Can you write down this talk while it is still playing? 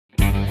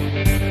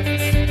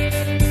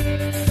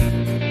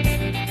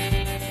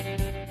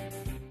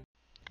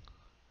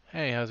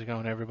how's it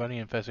going,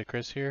 everybody?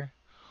 InfestedChris here.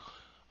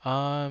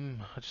 I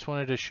just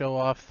wanted to show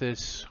off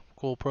this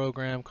cool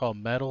program called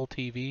Medal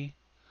TV,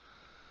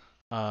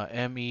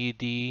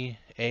 MEDAL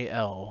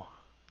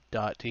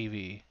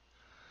 .TV.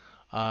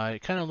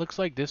 It kind of looks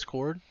like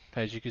Discord,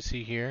 as you can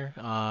see here.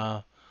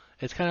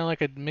 It's kind of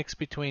like a mix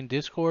between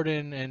Discord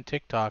and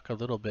TikTok a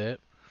little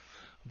bit,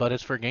 but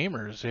it's for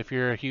gamers. If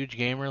you're a huge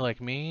gamer like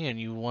me and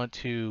you want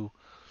to,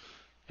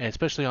 and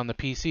especially on the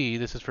PC,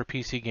 this is for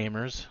PC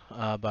gamers,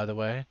 by the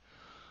way.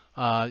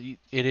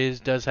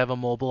 Does have a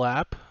mobile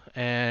app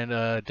and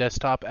a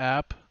desktop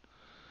app,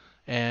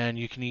 and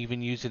you can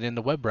even use it in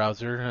the web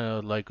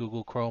browser, like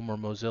Google Chrome or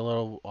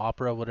Mozilla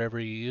Opera, whatever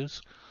you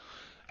use.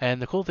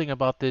 And the cool thing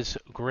about this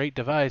great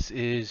device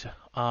is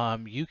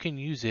you can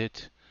use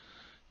it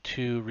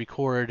to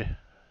record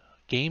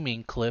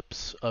gaming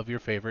clips of your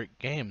favorite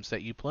games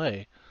that you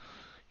play.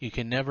 You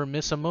can never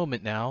miss a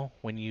moment now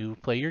when you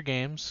play your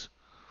games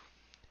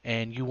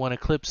and you want to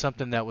clip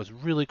something that was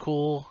really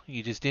cool.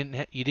 You just didn't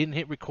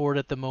hit record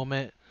at the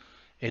moment.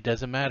 It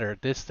doesn't matter.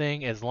 This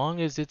thing, as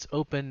long as it's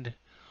opened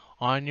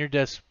on your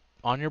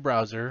on your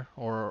browser,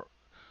 or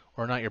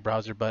not your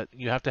browser, but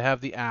you have to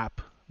have the app,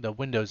 the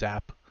Windows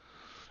app.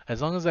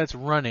 As long as that's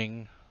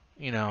running,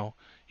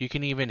 you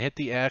can even hit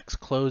the X,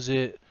 close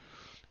it,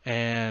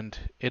 and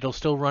it'll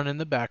still run in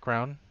the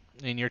background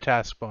in your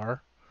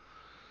taskbar.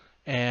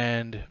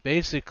 And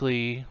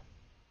basically,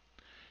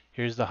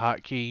 here's the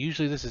hotkey.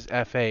 Usually this is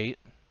F8,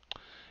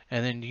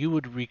 and then you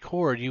would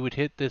record. You would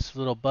hit this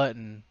little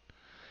button,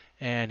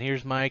 and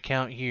here's my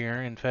account here,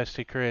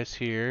 InfestedChris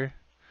here.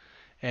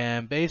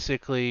 And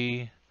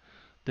basically,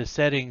 the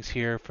settings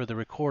here for the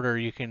recorder,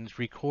 you can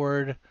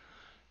record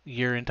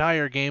your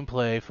entire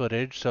gameplay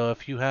footage. So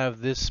if you have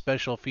this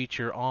special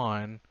feature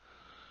on,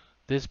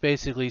 this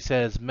basically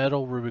says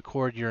Metal will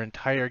record your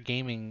entire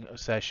gaming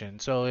session.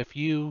 So if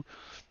you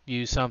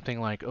use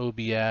something like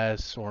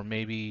OBS or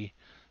maybe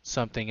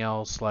something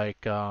else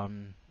like,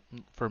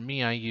 for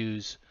me, I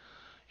use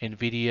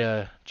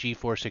NVIDIA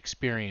GeForce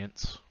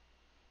Experience,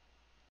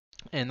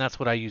 and that's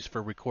what I use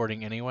for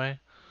recording anyway,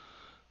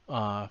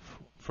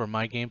 for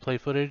my gameplay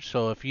footage.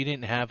 So if you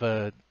didn't have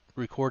a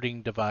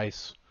recording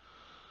device,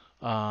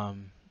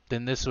 then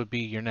this would be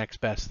your next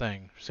best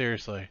thing.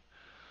 Seriously,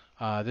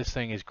 this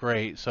thing is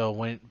great.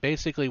 So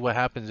basically what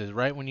happens is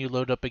right when you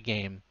load up a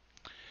game,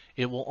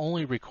 it will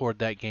only record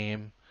that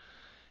game.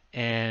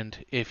 And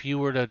if you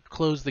were to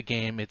close the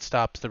game, it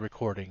stops the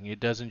recording. It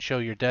doesn't show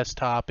your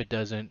desktop. It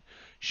doesn't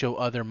show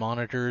other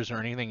monitors or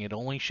anything. It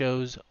only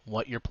shows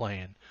what you're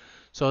playing.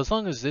 So as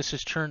long as this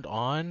is turned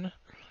on,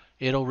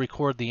 it'll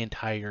record the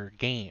entire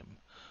game.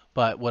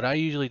 But what I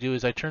usually do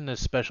is I turn this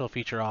special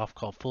feature off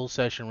called full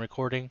session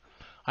recording.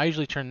 I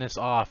usually turn this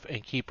off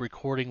and keep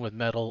recording with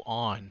Metal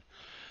on.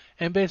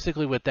 And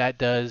basically what that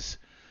does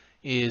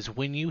is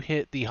when you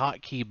hit the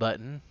hotkey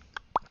button,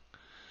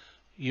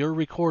 your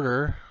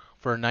recorder,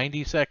 for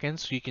 90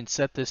 seconds, you can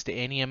set this to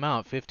any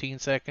amount, 15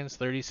 seconds,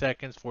 30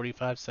 seconds,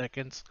 45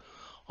 seconds,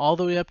 all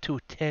the way up to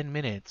 10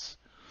 minutes.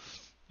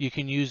 You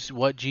can use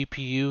what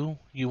GPU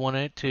you want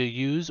it to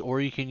use,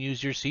 or you can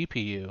use your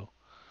CPU.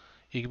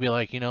 You can be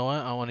like, you know what,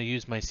 I want to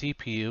use my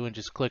CPU and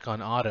just click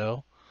on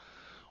auto.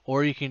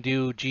 Or you can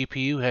do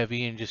GPU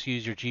heavy and just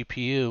use your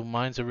GPU.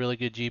 Mine's a really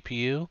good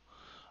GPU.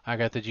 I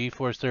got the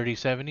GeForce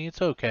 3070.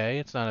 It's okay.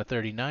 It's not a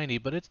 3090,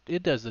 but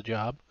it does the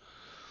job.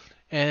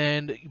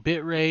 And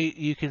bitrate,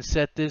 you can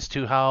set this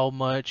to how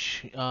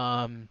much,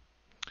 how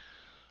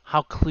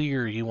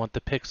clear you want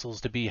the pixels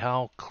to be,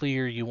 how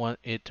clear you want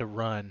it to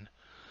run.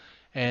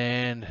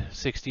 And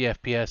 60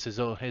 FPS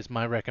is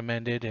my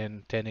recommended,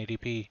 and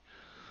 1080p.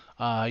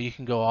 You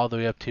can go all the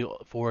way up to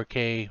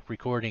 4K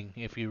recording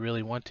if you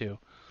really want to.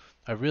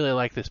 I really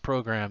like this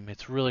program.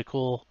 It's really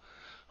cool.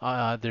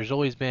 There's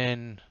always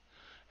been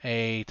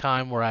a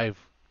time where I've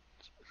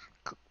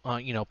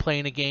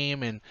playing a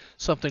game and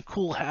something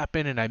cool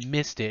happened and I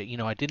missed it.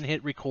 I didn't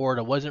hit record.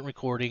 I wasn't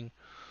recording.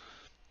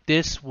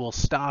 This will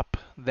stop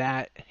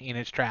that in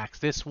its tracks.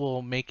 This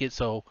will make it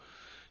so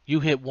you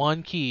hit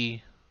one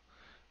key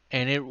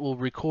and it will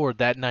record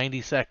that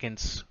 90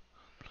 seconds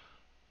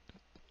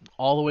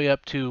all the way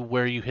up to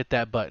where you hit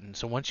that button.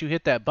 So once you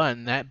hit that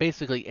button, that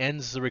basically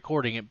ends the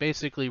recording. It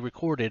basically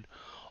recorded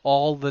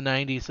all the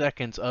 90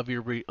 seconds of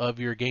your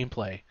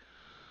gameplay,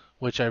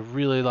 which I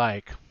really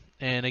like.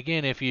 And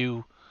again, if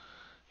you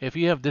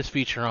have this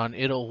feature on,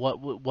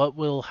 what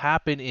will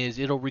happen is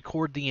it'll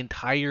record the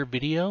entire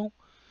video,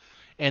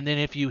 and then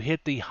if you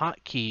hit the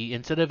hotkey,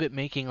 instead of it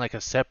making like a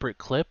separate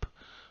clip,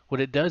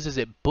 what it does is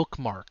it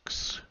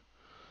bookmarks.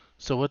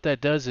 So what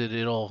that does is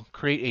it'll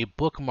create a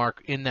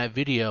bookmark in that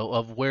video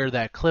of where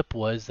that clip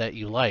was that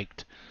you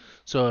liked.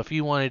 So if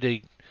you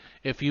wanted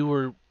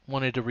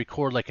to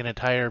record like an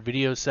entire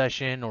video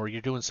session, or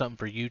you're doing something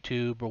for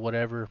YouTube or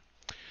whatever,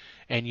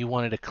 and you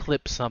wanted to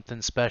clip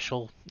something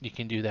special, you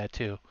can do that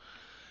too.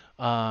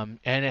 And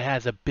it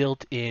has a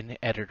built-in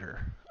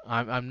editor.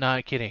 I'm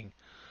not kidding.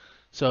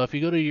 So if you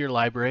go to your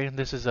library,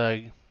 this is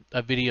a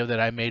video that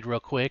I made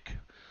real quick.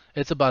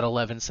 It's about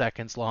 11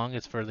 seconds long.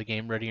 It's for the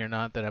game Ready or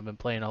Not that I've been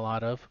playing a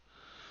lot of.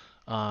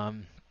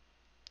 Um,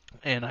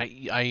 and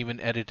I even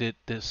edited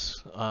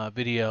this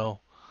video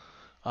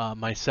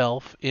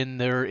myself in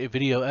their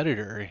video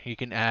editor. You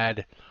can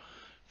add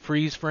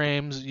freeze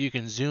frames, you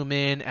can zoom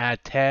in,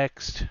 add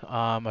text.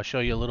 I'll show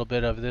you a little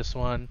bit of this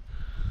one.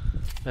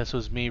 This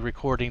was me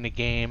recording the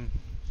game.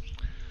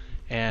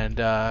 And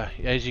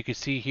as you can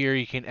see here,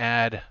 you can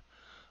add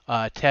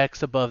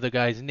text above the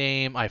guy's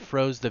name. I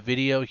froze the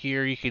video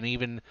here. You can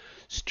even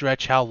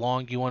stretch how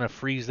long you want to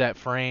freeze that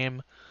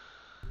frame.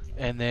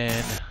 And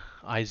then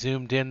I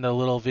zoomed in the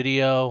little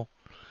video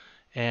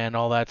and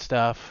all that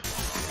stuff.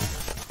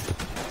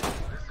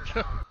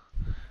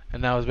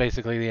 And that was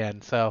basically the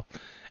end. So,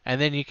 and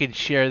then you can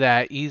share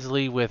that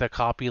easily with a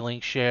copy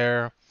link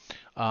share.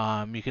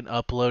 You can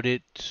upload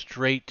it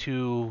straight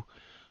to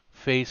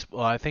Facebook.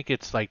 Well, I think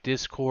it's like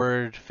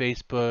Discord,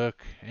 Facebook,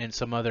 and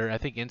some other. I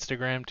think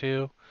Instagram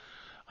too.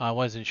 I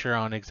wasn't sure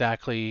on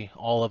exactly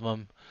all of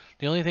them.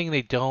 The only thing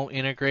they don't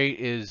integrate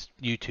is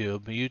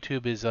YouTube.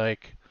 YouTube is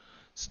like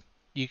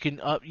you can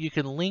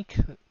link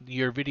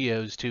your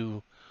videos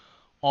to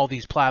all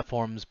these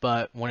platforms,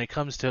 but when it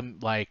comes to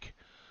like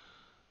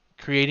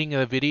creating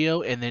a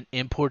video and then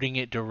importing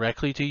it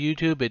directly to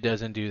YouTube, it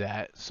doesn't do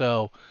that.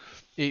 So,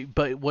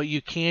 but what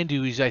you can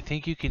do is I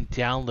think you can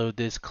download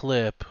this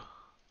clip.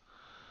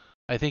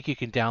 I think you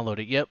can download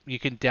it. Yep, you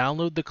can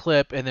download the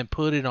clip and then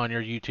put it on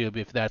your YouTube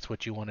if that's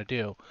what you want to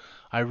do.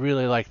 I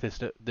really like this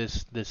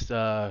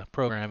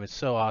program. It's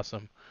so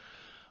awesome.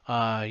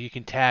 You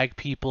can tag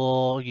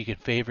people. You can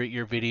favorite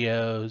your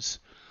videos.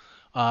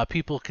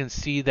 People can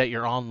see that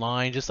you're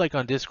online, just like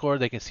on Discord.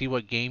 They can see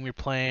what game you're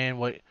playing,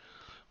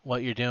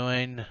 what you're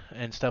doing,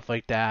 and stuff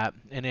like that.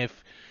 And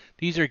if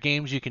these are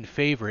games you can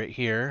favorite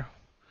here,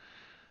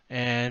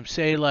 and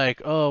say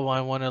like, oh, I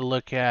want to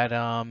look at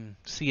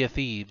Sea of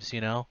Thieves,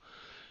 you know.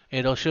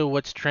 It'll show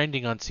what's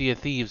trending on Sea of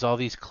Thieves, all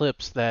these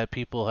clips that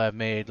people have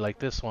made, like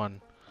this one.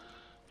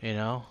 You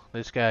know,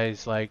 this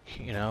guy's like,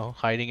 you know,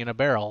 hiding in a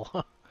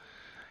barrel,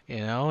 you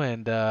know,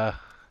 and I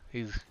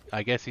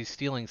guess he's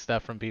stealing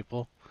stuff from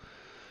people.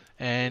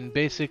 And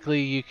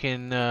basically you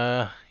can,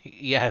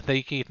 yeah,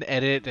 they can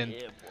edit, and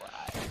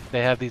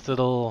they have these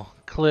little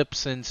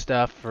clips and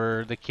stuff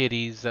for the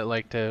kiddies that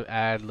like to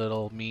add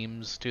little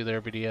memes to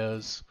their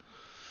videos.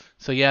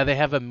 So yeah, they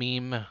have a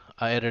meme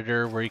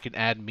editor where you can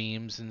add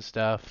memes and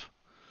stuff.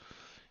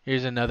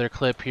 Here's another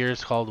clip here.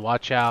 It's called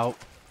Watch Out.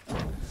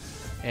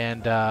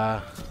 And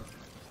Oh,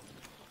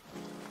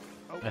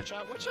 watch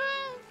out, watch out!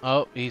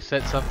 oh, he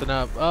set something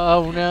up.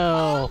 Oh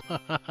no.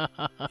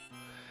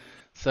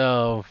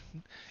 So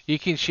you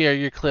can share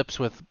your clips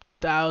with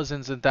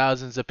thousands and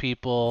thousands of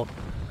people,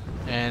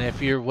 and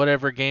if you're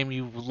whatever game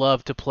you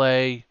love to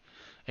play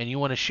and you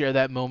want to share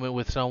that moment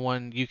with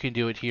someone, you can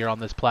do it here on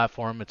this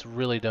platform. It's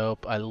really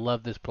dope. I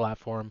love this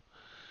platform.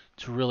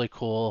 It's really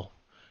cool.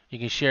 You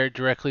can share it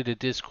directly to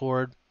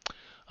Discord.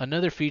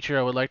 Another feature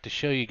I would like to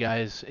show you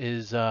guys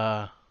is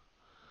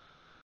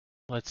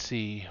let's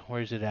see,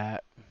 where's it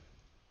at?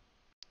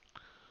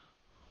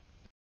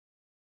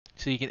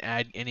 So you can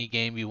add any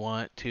game you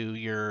want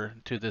to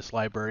this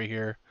library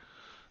here.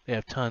 They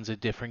have tons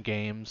of different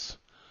games.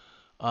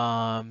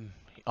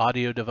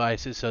 Audio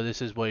devices, so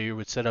this is where you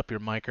would set up your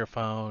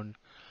microphone.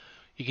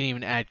 You can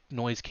even add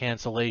noise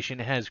cancellation.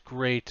 It has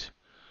great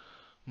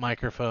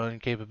microphone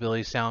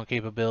capabilities, sound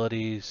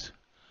capabilities.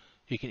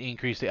 You can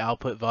increase the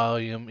output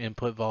volume,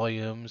 input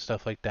volume,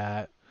 stuff like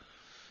that.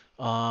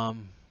 What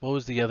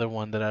was the other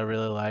one that I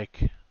really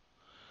like?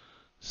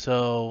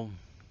 So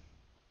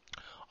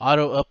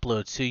auto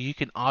upload. So you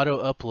can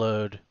auto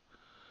upload,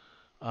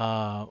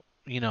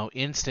 you know,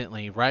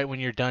 instantly, right when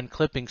you're done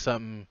clipping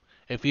something.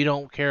 If you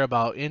don't care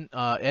about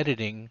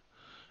editing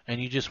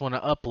and you just want to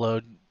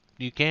upload,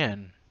 you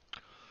can.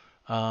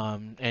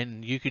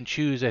 And you can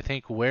choose, I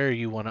think, where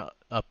you want to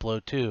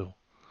upload to.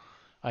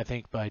 I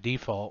think by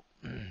default.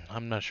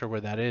 I'm not sure where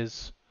that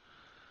is.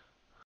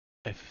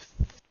 If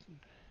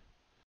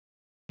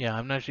Yeah,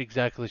 I'm not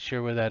exactly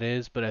sure where that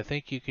is, but I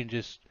think you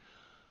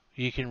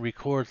can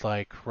record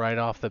like right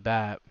off the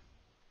bat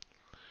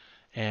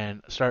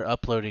and start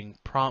uploading.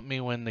 Prompt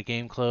me when the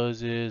game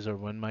closes or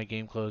when my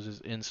game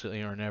closes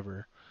instantly or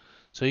never.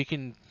 So you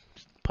can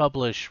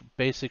publish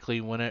basically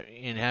when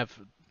and have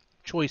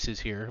choices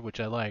here, which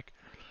I like.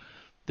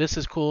 This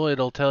is cool.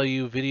 It'll tell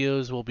you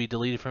videos will be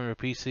deleted from your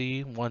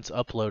PC once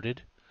uploaded.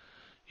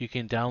 You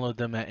can download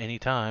them at any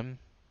time.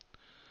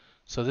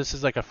 So this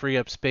is like a free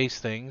up space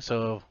thing.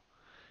 So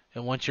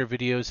and once your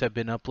videos have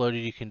been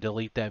uploaded, you can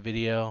delete that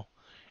video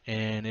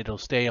and it'll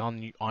stay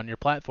on your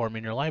platform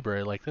in your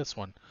library like this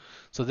one.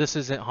 So this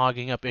isn't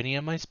hogging up any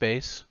of my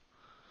space.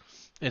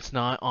 It's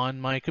not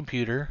on my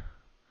computer.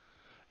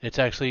 It's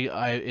actually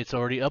it's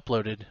already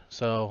uploaded.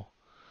 So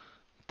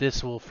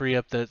this will free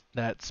up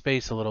that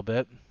space a little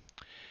bit.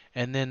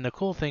 And then the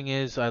cool thing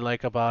is I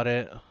like about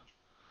it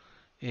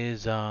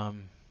is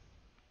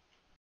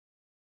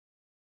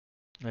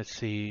let's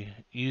see,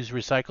 use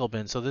recycle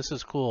bin. So this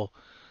is cool.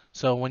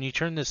 So when you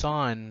turn this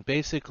on,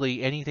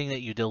 basically anything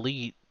that you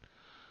delete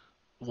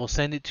will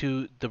send it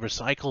to the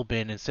recycle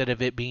bin instead of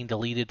it being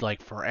deleted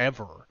like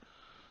forever.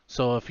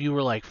 So if you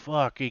were like,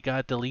 fuck, it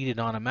got deleted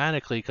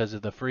automatically because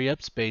of the free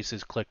up space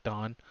is clicked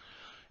on,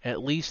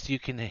 at least you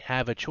can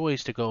have a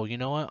choice to go, you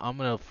know what, I'm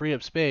going to free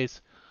up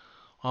space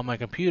on my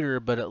computer,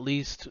 but at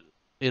least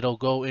it'll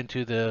go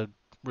into the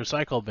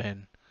recycle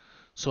bin.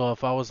 So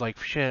if I was like,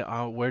 shit,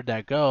 where'd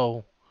that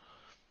go?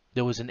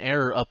 There was an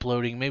error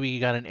uploading. Maybe you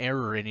got an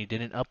error and you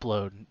didn't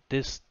upload.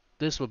 This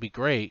would be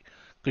great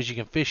because you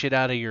can fish it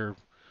out of your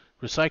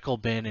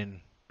recycle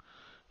bin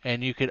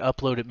and you could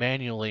upload it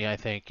manually, I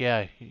think.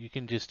 Yeah, you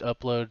can just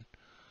upload.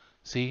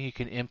 See, you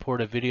can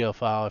import a video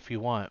file if you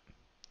want.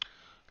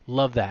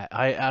 Love that.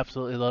 I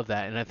absolutely love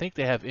that. And I think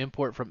they have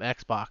import from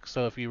Xbox.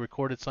 So if you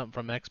recorded something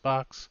from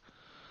Xbox,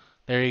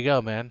 there you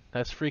go, man.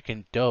 That's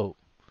freaking dope.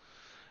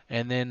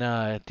 And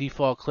then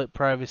default clip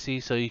privacy,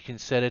 so you can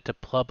set it to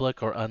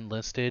public or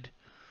unlisted,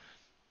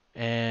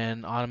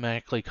 and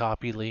automatically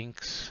copy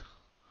links.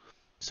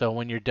 So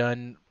when you're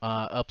done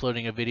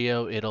uploading a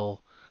video,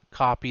 it'll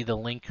copy the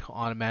link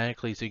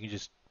automatically, so you can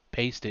just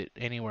paste it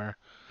anywhere.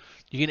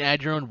 You can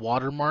add your own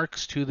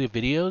watermarks to the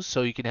videos,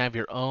 so you can have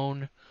your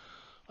own.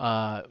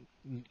 Uh,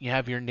 you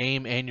have your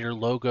name and your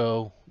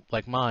logo,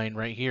 like mine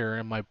right here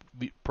in my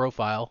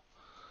profile.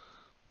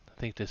 I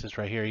think this is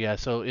right here. Yeah,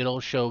 so it'll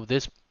show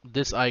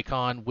this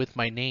icon with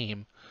my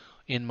name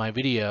in my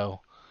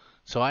video.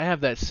 So I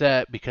have that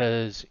set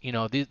because, you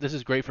know, this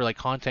is great for like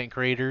content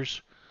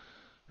creators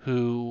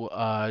who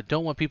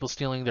don't want people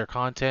stealing their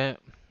content.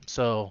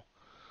 So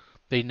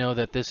they know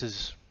that this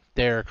is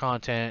their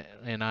content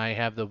and I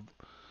have the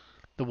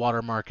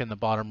watermark in the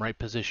bottom right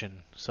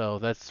position. So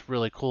that's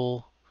really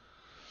cool.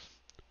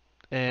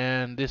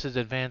 And this is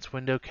advanced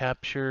window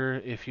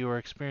capture if you are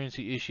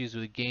experiencing issues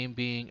with the game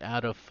being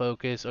out of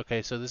focus.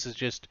 Okay, so this is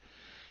just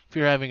if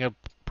you're having a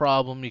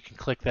problem, you can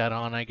click that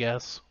on, I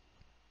guess,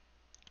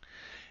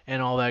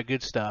 and all that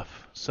good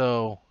stuff.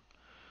 So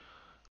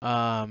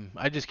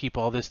I just keep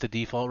all this to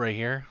default right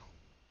here.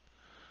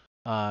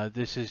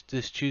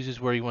 This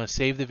chooses where you want to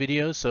save the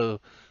videos.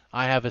 So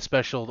I have a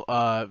special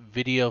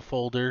video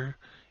folder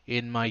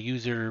in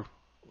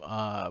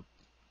uh,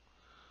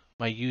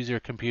 my user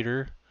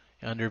computer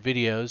under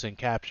videos and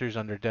captures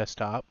under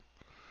desktop,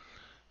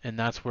 and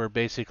that's where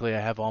basically I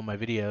have all my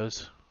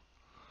videos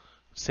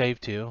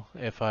saved to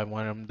if I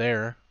want them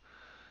there.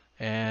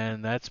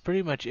 And that's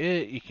pretty much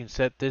it. You can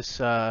set this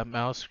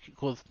mouse.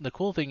 The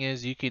cool thing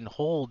is you can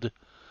hold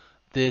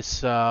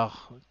this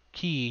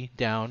key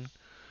down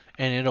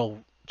and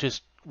it'll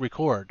just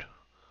record.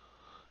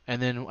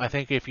 And then I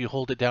think if you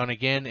hold it down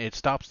again, it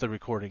stops the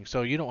recording.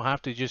 So you don't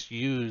have to just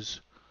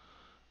use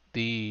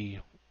the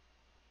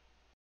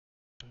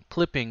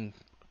clipping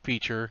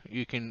feature.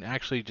 You can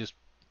actually just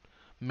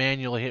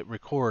manually hit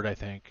record, I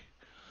think.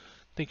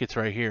 I think it's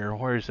right here.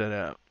 Where is that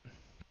at?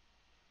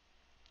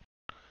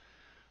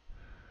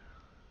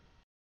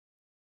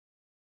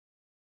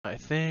 I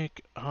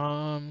think,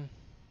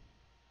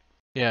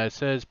 yeah, it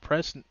says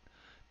press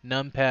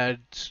numpad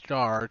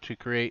star to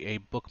create a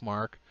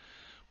bookmark.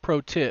 Pro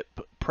tip,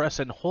 press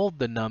and hold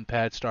the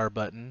numpad star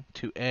button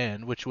to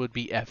end, which would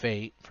be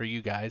F8 for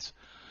you guys,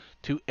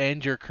 to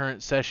end your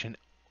current session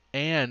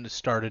and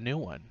start a new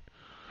one.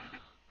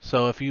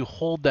 So if you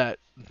hold that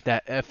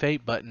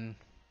F8 button,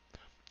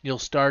 you'll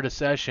start a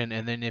session,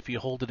 and then if you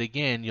hold it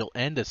again, you'll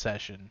end a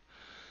session.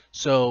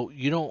 So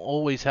you don't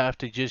always have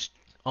to just,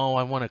 oh,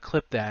 I want to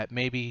clip that.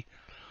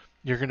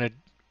 You're gonna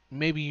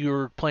maybe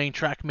you're playing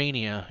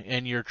Trackmania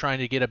and you're trying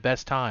to get a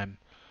best time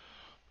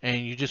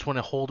and you just want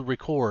to hold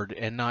record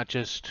and not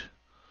just,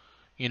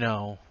 you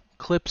know,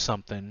 clip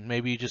something.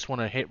 Maybe you just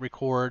want to hit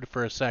record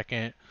for a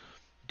second,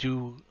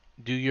 do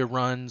your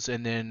runs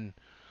and then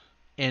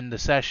end the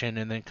session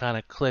and then kind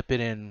of clip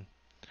it and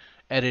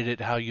edit it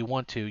how you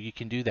want to. You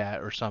can do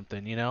that or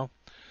something, you know?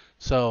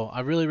 So, I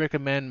really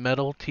recommend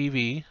Metal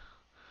TV.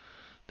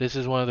 This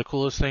is one of the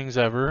coolest things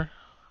ever.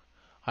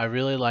 I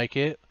really like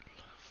it.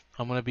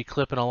 I'm going to be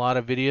clipping a lot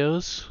of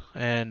videos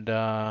and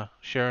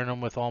sharing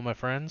them with all my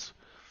friends.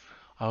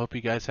 I hope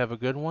you guys have a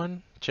good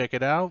one. Check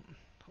it out.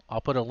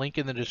 I'll put a link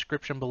in the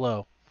description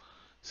below.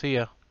 See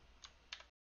ya.